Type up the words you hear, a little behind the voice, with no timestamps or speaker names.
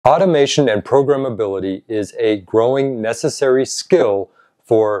Automation and programmability is a growing necessary skill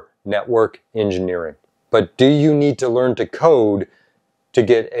for network engineering. But do you need to learn to code to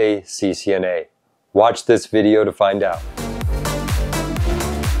get a CCNA? Watch this video to find out.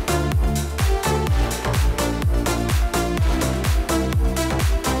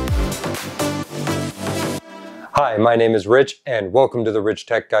 Hi, my name is Rich and welcome to the Rich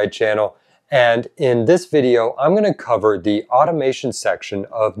Tech Guide channel. And in this video, I'm going to cover the automation section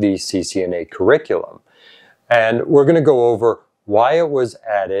of the CCNA curriculum. And we're going to go over why it was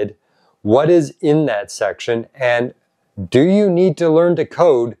added, what is in that section, and do you need to learn to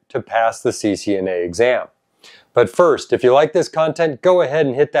code to pass the CCNA exam? But first, if you like this content, go ahead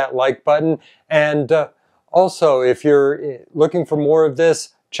and hit that like button. And also, if you're looking for more of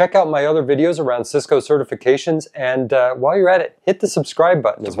this, check out my other videos around Cisco certifications. And while you're at it, hit the subscribe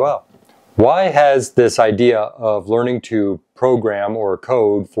button as well. Why has this idea of learning to program or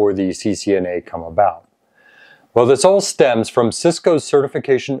code for the CCNA come about? Well, this all stems from Cisco's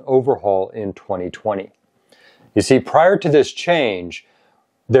certification overhaul in 2020. You see, prior to this change,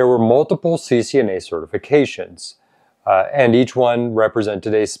 there were multiple CCNA certifications, and each one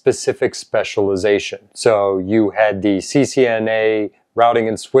represented a specific specialization. So you had the CCNA routing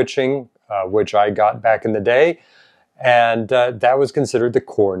and switching, which I got back in the day, and that was considered the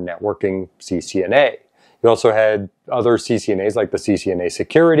core networking CCNA. You also had other CCNAs like the CCNA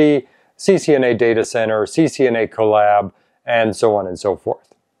Security, CCNA Data Center, CCNA Collab, and so on and so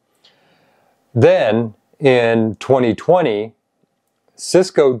forth. Then, in 2020,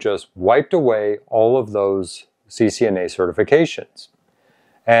 Cisco just wiped away all of those CCNA certifications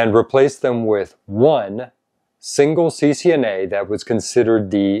and replaced them with one single CCNA that was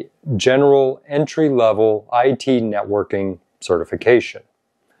considered the general entry-level IT networking certification.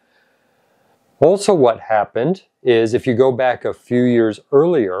 Also, what happened is, if you go back a few years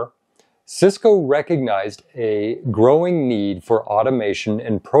earlier, Cisco recognized a growing need for automation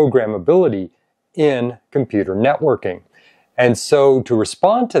and programmability in computer networking. And so, to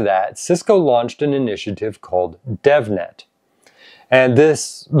respond to that, Cisco launched an initiative called DevNet. And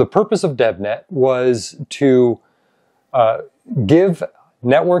the purpose of DevNet was to give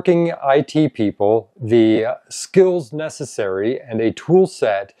networking IT people the skills necessary and a tool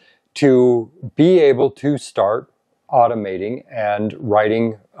set to be able to start automating and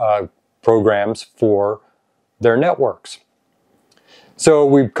writing programs for their networks. So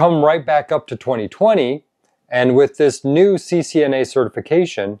we've come right back up to 2020, and with this new CCNA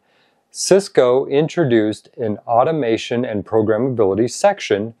certification, Cisco introduced an automation and programmability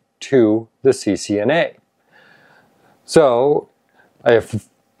section to the CCNA. So if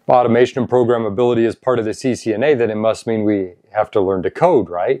automation and programmability is part of the CCNA, then it must mean we have to learn to code,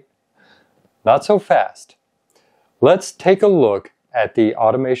 right? Not so fast. Let's take a look at the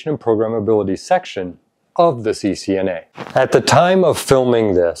automation and programmability section of the CCNA. At the time of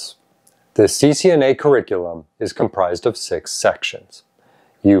filming this, the CCNA curriculum is comprised of 6 sections.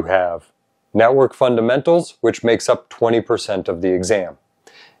 You have Network Fundamentals, which makes up 20% of the exam.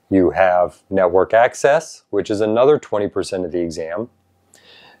 You have Network Access, which is another 20% of the exam.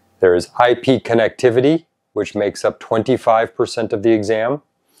 There is IP Connectivity, which makes up 25% of the exam.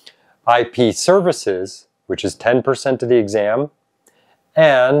 IP Services, which is 10% of the exam.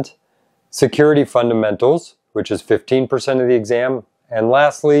 And Security Fundamentals, which is 15% of the exam. And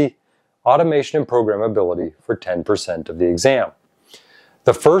lastly, Automation and Programmability for 10% of the exam.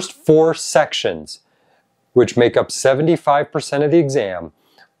 The first 4 sections, which make up 75% of the exam,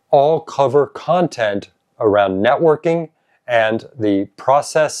 all cover content around networking and the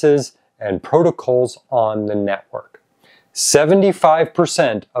processes and protocols on the network.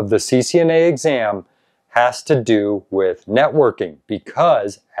 75% of the CCNA exam has to do with networking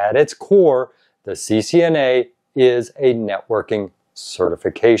because at its core, the CCNA is a networking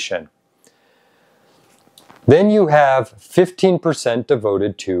certification. Then you have 15%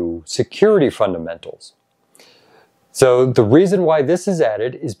 devoted to security fundamentals. So the reason why this is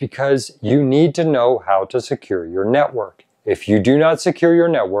added is because you need to know how to secure your network. If you do not secure your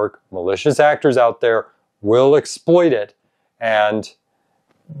network, malicious actors out there will exploit it, and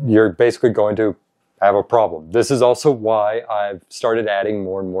you're basically going to have a problem. This is also why I've started adding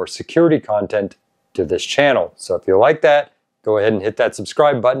more and more security content to this channel. So if you like that, go ahead and hit that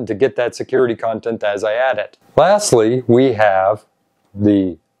subscribe button to get that security content as I add it. Lastly, we have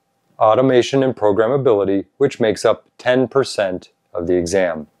the Automation and Programmability, which makes up 10% of the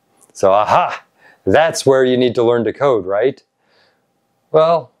exam. So, aha! That's where you need to learn to code, right?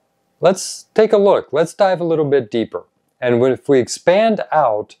 Well, let's take a look. Let's dive a little bit deeper. And if we expand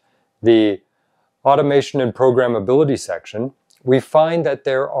out the Automation and Programmability section, we find that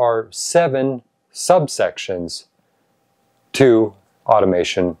there are 7 subsections to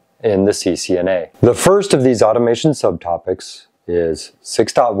automation in the CCNA. The first of these automation subtopics is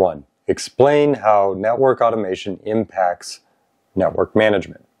 6.1, explain how network automation impacts network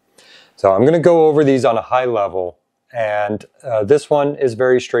management. So I'm going to go over these on a high level, and this one is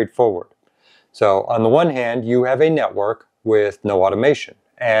very straightforward. So on the one hand, you have a network with no automation,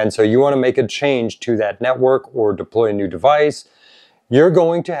 and so you want to make a change to that network or deploy a new device. You're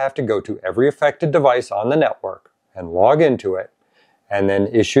going to have to go to every affected device on the network and log into it, and then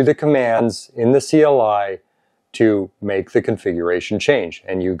issue the commands in the CLI to make the configuration change,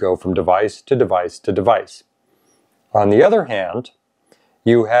 and you go from device to device to device. On the other hand,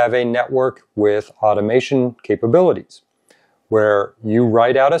 you have a network with automation capabilities where you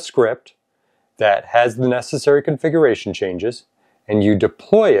write out a script that has the necessary configuration changes and you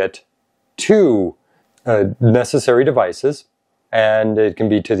deploy it to necessary devices, and it can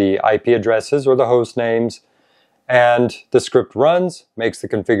be to the IP addresses or the host names, and the script runs, makes the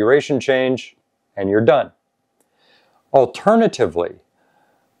configuration change, and you're done. Alternatively,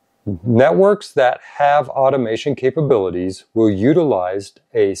 networks that have automation capabilities will utilize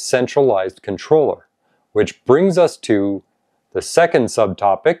a centralized controller, which brings us to the second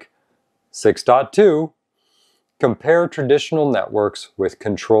subtopic, 6.2, compare traditional networks with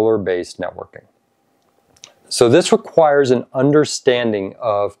controller-based networking. So this requires an understanding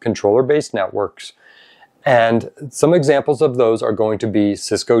of controller-based networks, and some examples of those are going to be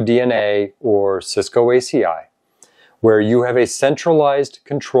Cisco DNA or Cisco ACI, where you have a centralized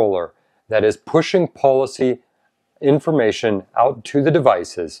controller that is pushing policy information out to the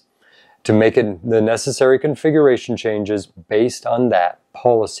devices to make it the necessary configuration changes based on that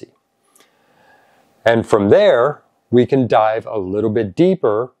policy. And from there, we can dive a little bit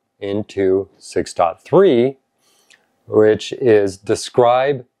deeper into 6.3, which is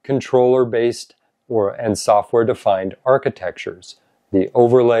describe controller-based and software-defined architectures, the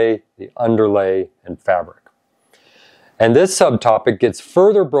overlay, the underlay, and fabric. And this subtopic gets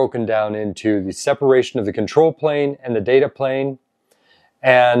further broken down into the separation of the control plane and the data plane,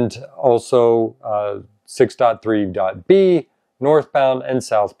 and also 6.3.b, northbound and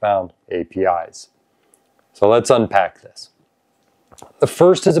southbound APIs. So let's unpack this. The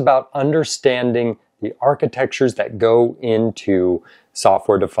first is about understanding the architectures that go into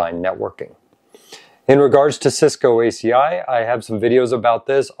software-defined networking. In regards to Cisco ACI, I have some videos about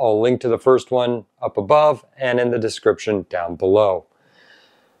this. I'll link to the first one up above and in the description down below.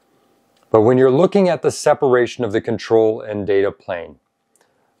 But when you're looking at the separation of the control and data plane,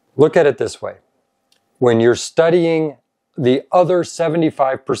 look at it this way. When you're studying the other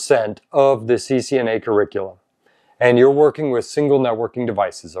 75% of the CCNA curriculum, and you're working with single networking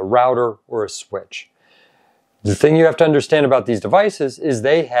devices, a router or a switch, the thing you have to understand about these devices is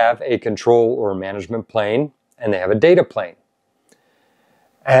they have a control or management plane and they have a data plane.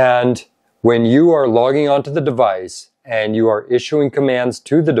 And when you are logging onto the device and you are issuing commands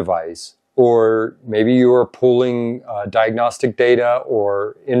to the device, or maybe you are pulling diagnostic data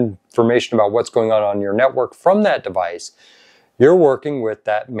or information about what's going on your network from that device, you're working with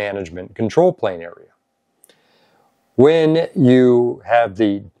that management control plane area. When you have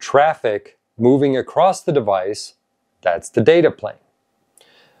the traffic moving across the device, that's the data plane.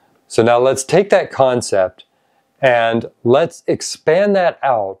 So now let's take that concept and let's expand that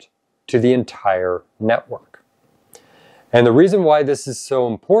out to the entire network. And the reason why this is so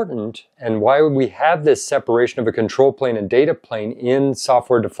important and why we have this separation of a control plane and data plane in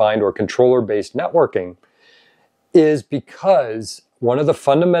software-defined or controller-based networking is because one of the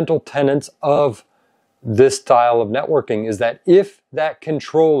fundamental tenets of this style of networking is that if that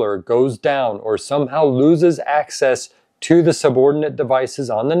controller goes down or somehow loses access to the subordinate devices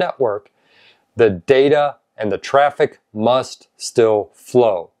on the network, the data and the traffic must still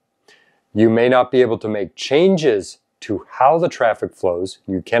flow. You may not be able to make changes to how the traffic flows.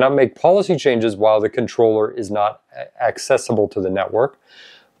 You cannot make policy changes while the controller is not accessible to the network,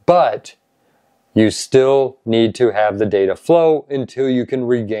 but you still need to have the data flow until you can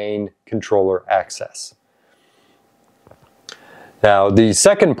regain controller access. Now, the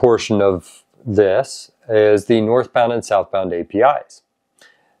second portion of this is the northbound and southbound APIs.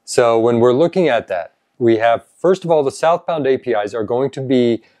 So when we're looking at that, we have, first of all, the southbound APIs are going to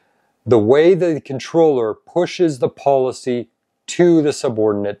be the way the controller pushes the policy to the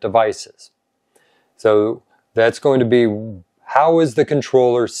subordinate devices. So that's going to be how is the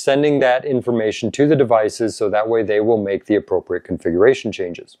controller sending that information to the devices so that way they will make the appropriate configuration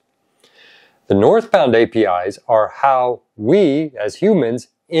changes. The northbound APIs are how we, as humans,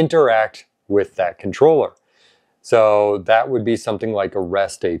 interact with that controller. So that would be something like a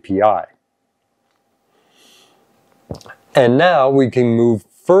REST API. And now we can move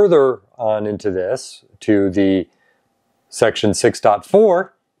further on into this to the section 6.4,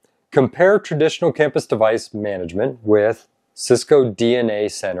 compare traditional campus device management with Cisco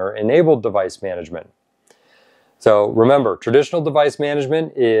DNA Center enabled device management. So remember, traditional device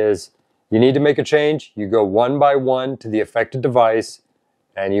management is you need to make a change, you go one by one to the affected device,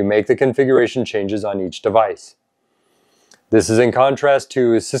 and you make the configuration changes on each device. This is in contrast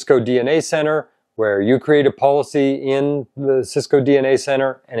to Cisco DNA Center, where you create a policy in the Cisco DNA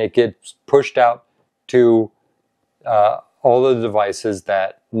Center and it gets pushed out to all of the devices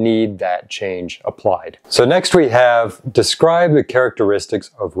that need that change applied. So next we have describe the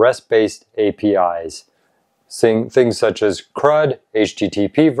characteristics of REST-based APIs, things such as CRUD,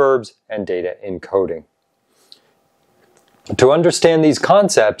 HTTP verbs, and data encoding. To understand these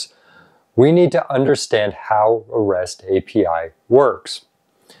concepts, we need to understand how a REST API works.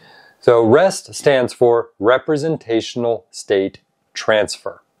 So REST stands for Representational State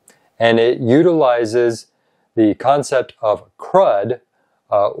Transfer, and it utilizes the concept of CRUD,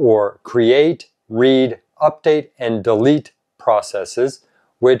 or create, read, update, and delete processes,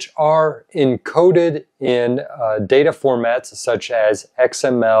 which are encoded in data formats such as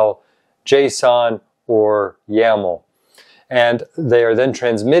XML, JSON, or YAML. And they are then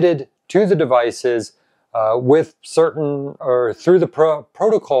transmitted to the devices with certain, or through the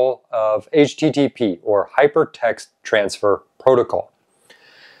protocol of HTTP, or Hypertext Transfer Protocol.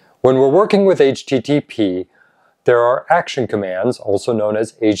 When we're working with HTTP, there are action commands, also known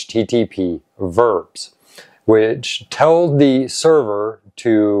as HTTP verbs, which tell the server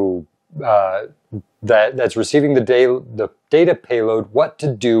to that's receiving the data payload what to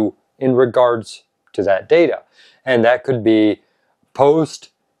do in regards to that data. And that could be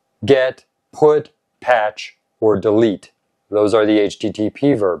post, get, put, patch, or delete. Those are the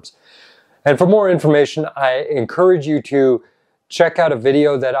HTTP verbs. And for more information, I encourage you to check out a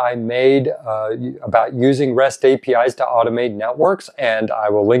video that I made about using REST APIs to automate networks, and I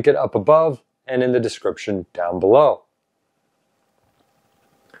will link it up above and in the description down below.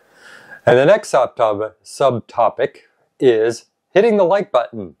 And the next subtopic is hitting the like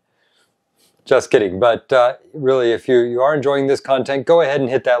button. Just kidding, but really, if you are enjoying this content, go ahead and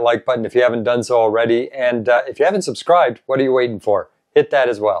hit that like button if you haven't done so already. And if you haven't subscribed, what are you waiting for? Hit that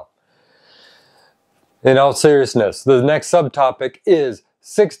as well. In all seriousness, the next subtopic is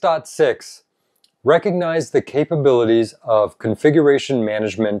 6.6. Recognize the capabilities of configuration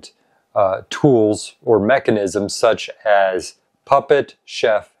management tools or mechanisms such as Puppet,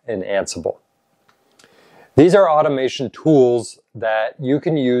 Chef, and Ansible. These are automation tools that you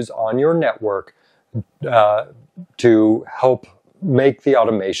can use on your network to help make the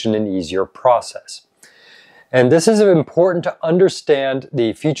automation an easier process. And this is important to understand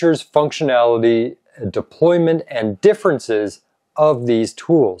the features, functionality, deployment, and differences of these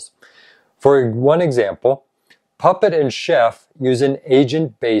tools. For one example, Puppet and Chef use an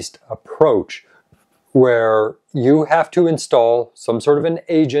agent-based approach where you have to install some sort of an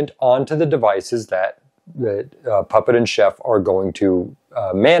agent onto the devices that Puppet and Chef are going to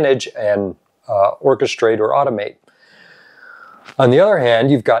manage and orchestrate or automate. On the other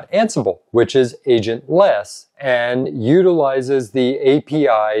hand, you've got Ansible, which is agentless and utilizes the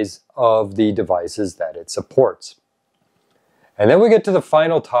APIs of the devices that it supports. And then we get to the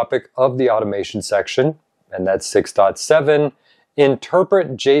final topic of the automation section, and that's 6.7,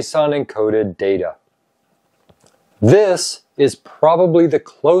 interpret JSON encoded data. This is probably the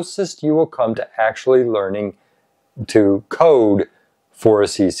closest you will come to actually learning to code for a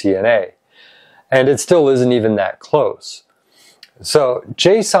CCNA. And it still isn't even that close. So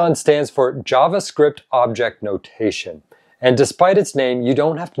JSON stands for JavaScript Object Notation. And despite its name, you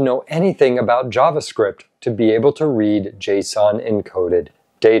don't have to know anything about JavaScript to be able to read JSON encoded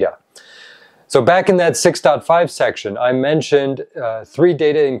data. So back in that 6.5 section, I mentioned 3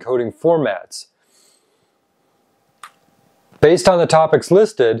 data encoding formats. Based on the topics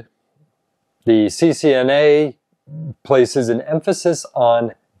listed, the CCNA places an emphasis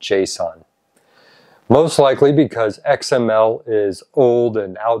on JSON. Most likely because XML is old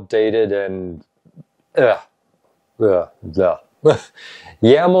and outdated and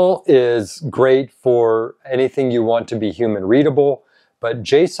YAML is great for anything you want to be human readable, but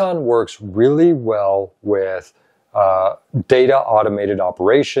JSON works really well with data automated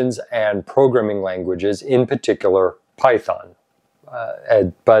operations and programming languages, in particular Python.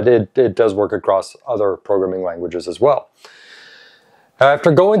 But it does work across other programming languages as well.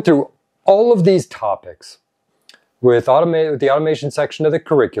 After going through all of these topics with the automation section of the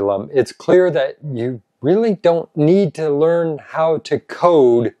curriculum, it's clear that you really don't need to learn how to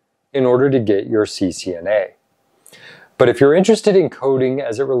code in order to get your CCNA. But if you're interested in coding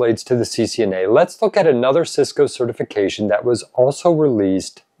as it relates to the CCNA, let's look at another Cisco certification that was also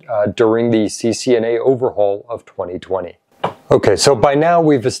released during the CCNA overhaul of 2020. Okay, so by now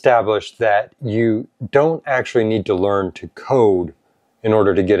we've established that you don't actually need to learn to code in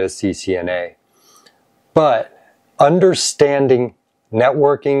order to get a CCNA. But understanding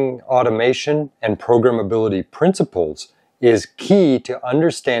networking, automation, and programmability principles is key to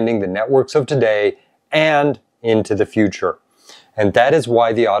understanding the networks of today and into the future. And that is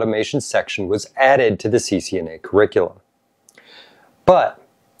why the automation section was added to the CCNA curriculum. But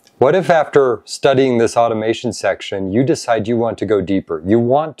what if after studying this automation section, you decide you want to go deeper? You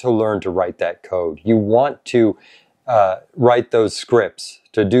want to learn to write that code. You want to write those scripts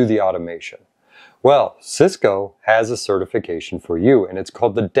to do the automation. Well, Cisco has a certification for you, and it's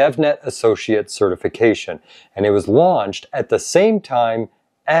called the DevNet Associate Certification. And it was launched at the same time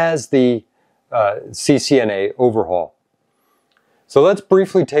as the CCNA overhaul. So let's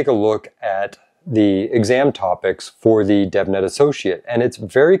briefly take a look at the exam topics for the DevNet Associate. And it's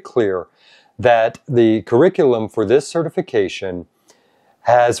very clear that the curriculum for this certification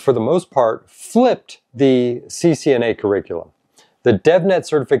has, for the most part, flipped the CCNA curriculum. The DevNet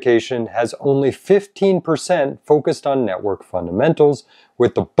certification has only 15% focused on network fundamentals,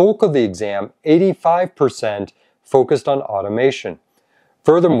 with the bulk of the exam, 85%, focused on automation.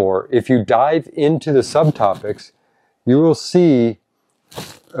 Furthermore, if you dive into the subtopics, you will see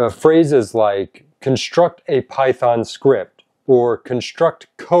phrases like construct a Python script or construct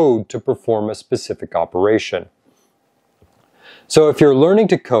code to perform a specific operation. So if you're learning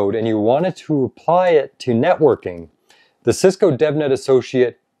to code and you wanted to apply it to networking, the Cisco DevNet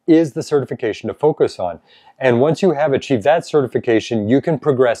Associate is the certification to focus on. And once you have achieved that certification, you can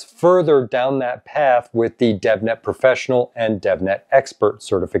progress further down that path with the DevNet Professional and DevNet Expert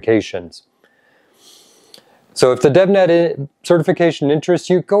certifications. So if the DevNet certification interests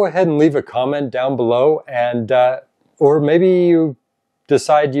you, go ahead and leave a comment down below, and or maybe you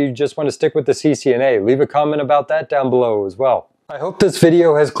decide you just want to stick with the CCNA. Leave a comment about that down below as well. I hope this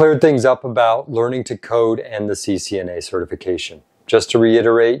video has cleared things up about learning to code and the CCNA certification. Just to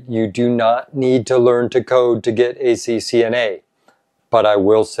reiterate, you do not need to learn to code to get a CCNA. But I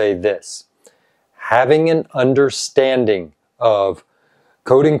will say this: having an understanding of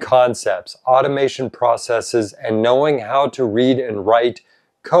coding concepts, automation processes, and knowing how to read and write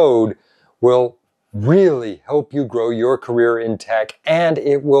code will really help you grow your career in tech, and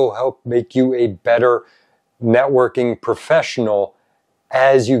it will help make you a better networking professional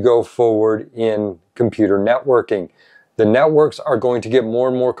as you go forward in computer networking. The networks are going to get more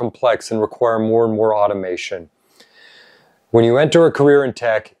and more complex and require more and more automation. When you enter a career in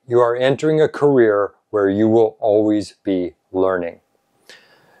tech, you are entering a career where you will always be learning.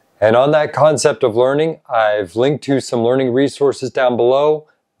 And on that concept of learning, I've linked to some learning resources down below.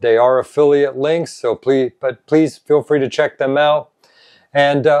 They are affiliate links, so please feel free to check them out.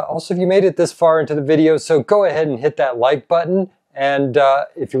 And also, if you made it this far into the video, so go ahead and hit that like button. And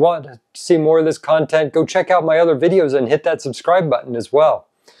if you want to see more of this content, go check out my other videos and hit that subscribe button as well.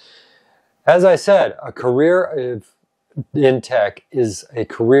 As I said, a career in tech is a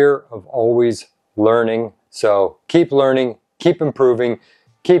career of always learning. So keep learning, keep improving,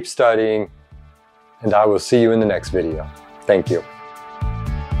 keep studying, and I will see you in the next video. Thank you.